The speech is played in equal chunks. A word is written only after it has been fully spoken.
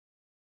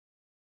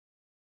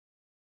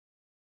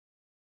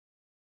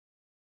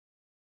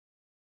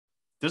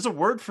There's a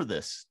word for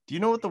this. Do you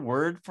know what the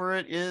word for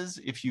it is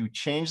if you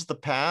change the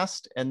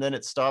past and then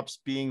it stops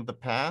being the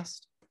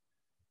past?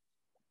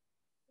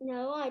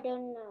 No, I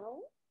don't know.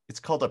 It's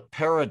called a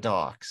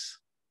paradox.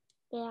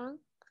 Yeah.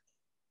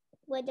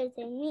 What does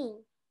it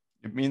mean?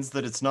 It means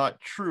that it's not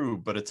true,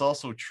 but it's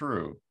also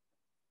true.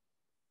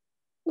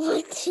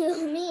 What do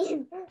you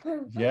mean?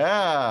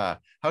 Yeah.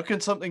 How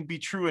can something be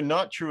true and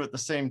not true at the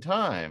same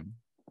time?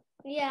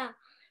 Yeah.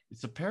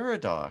 It's a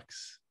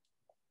paradox.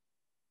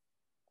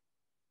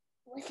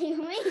 What do you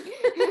mean?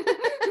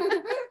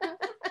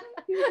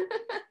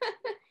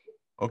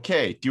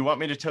 Okay. Do you want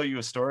me to tell you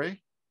a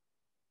story?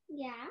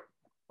 Yeah.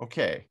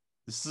 Okay.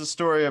 This is a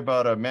story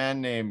about a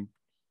man named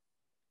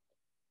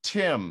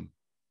Tim,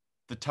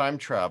 the time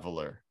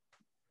traveler.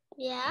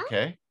 Yeah.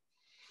 Okay.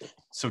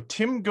 So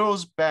Tim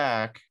goes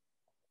back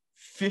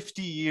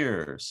 50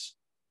 years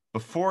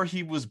before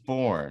he was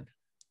born.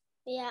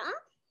 Yeah.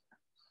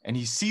 And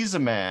he sees a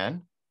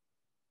man.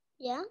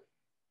 Yeah.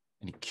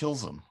 And he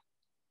kills him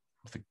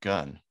with a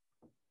gun.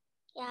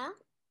 Yeah.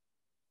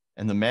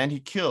 And the man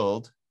he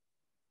killed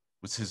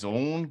was his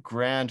own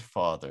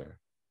grandfather.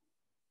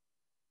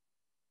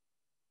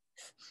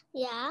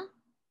 Yeah.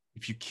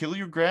 If you kill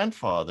your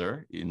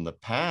grandfather in the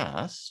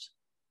past,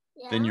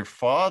 Yeah. then your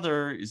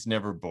father is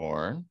never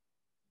born.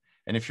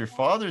 And if your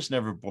father's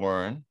never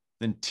born,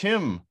 then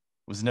Tim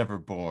was never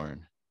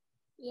born.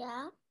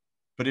 Yeah.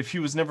 But if he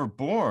was never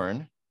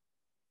born,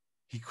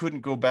 he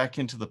couldn't go back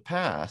into the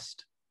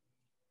past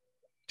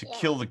to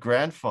kill the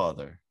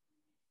grandfather.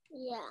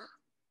 Yeah.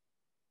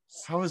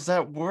 How does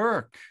that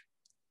work?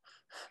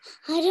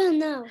 I don't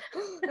know.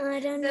 I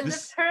don't know.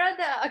 It's a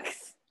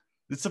paradox.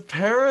 It's a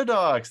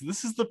paradox.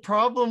 This is the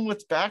problem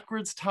with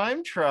backwards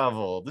time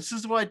travel. This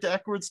is why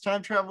backwards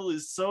time travel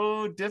is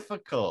so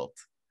difficult.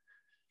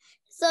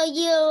 So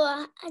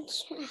you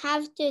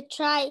have to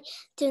try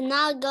to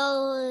not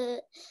go,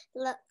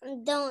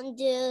 don't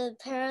do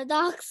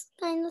paradox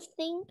kind of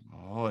thing.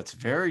 Oh, it's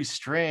very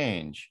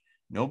strange.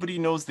 Nobody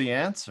knows the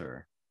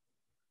answer.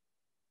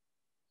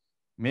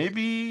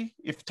 Maybe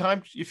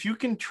if you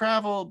can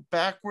travel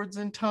backwards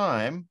in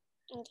time,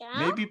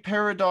 maybe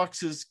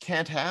paradoxes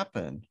can't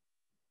happen.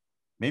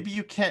 Maybe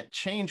you can't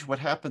change what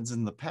happens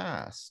in the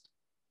past.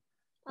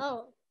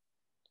 Oh.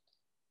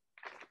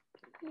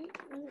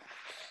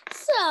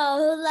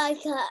 So, like,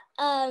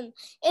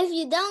 if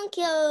you don't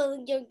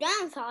kill your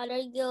grandfather,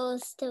 you'll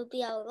still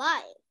be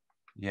alive.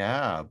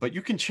 Yeah, but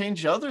you can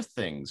change other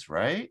things,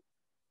 right?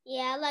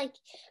 Yeah, like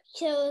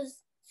kill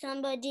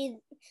somebody,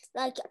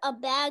 like a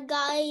bad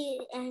guy,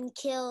 and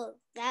kill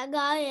that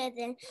guy, and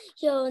then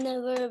he'll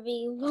never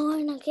be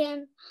born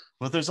again.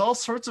 Well, there's all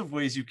sorts of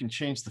ways you can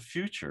change the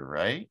future,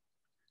 right?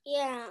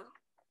 Yeah.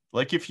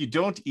 Like if you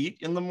don't eat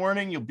in the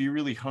morning, you'll be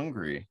really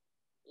hungry,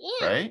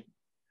 right?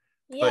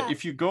 Yeah. But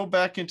if you go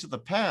back into the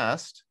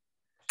past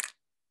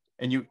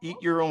and you eat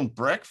your own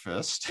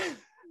breakfast,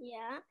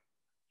 yeah.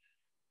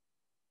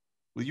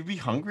 Will you be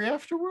hungry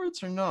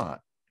afterwards or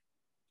not?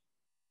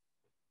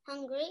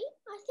 Hungry,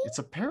 I think. It's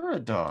a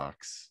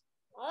paradox.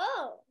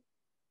 Oh.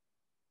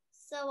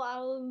 So I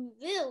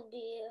will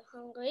be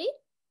hungry?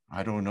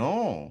 I don't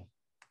know.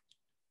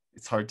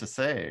 It's hard to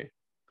say.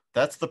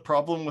 That's the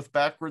problem with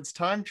backwards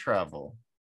time travel.